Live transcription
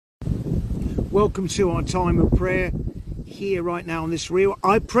Welcome to our time of prayer here right now on this reel.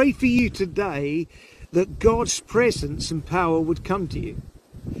 I pray for you today that God's presence and power would come to you.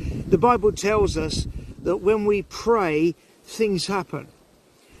 The Bible tells us that when we pray, things happen.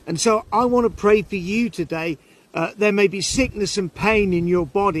 And so I want to pray for you today. There may be sickness and pain in your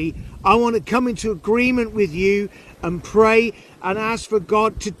body. I want to come into agreement with you and pray and ask for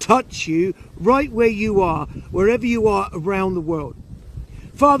God to touch you right where you are, wherever you are around the world.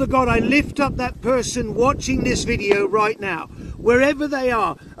 Father God, I lift up that person watching this video right now, wherever they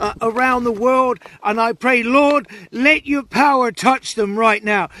are around the world, and I pray, Lord, let your power touch them right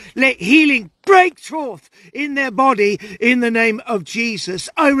now. Let healing break forth in their body in the name of Jesus.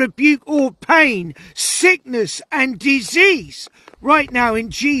 I rebuke all pain, sickness, and disease right now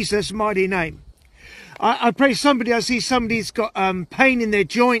in Jesus' mighty name. I pray I see somebody's got pain in their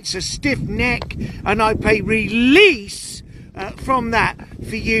joints, a stiff neck, and I pray release from that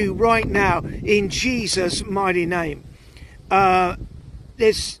for you right now in Jesus' mighty name.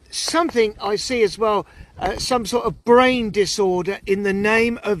 There's something I see as well, some sort of brain disorder. In the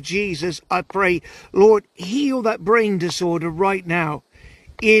name of Jesus, I pray, Lord, heal that brain disorder right now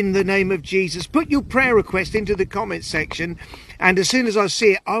in the name of Jesus. Put your prayer request into the comment section, and as soon as I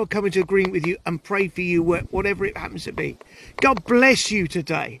see it, I'll come into agreement with you and pray for you, whatever it happens to be. God bless you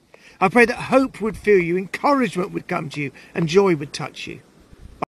today. I pray that hope would fill you, encouragement would come to you, and joy would touch you.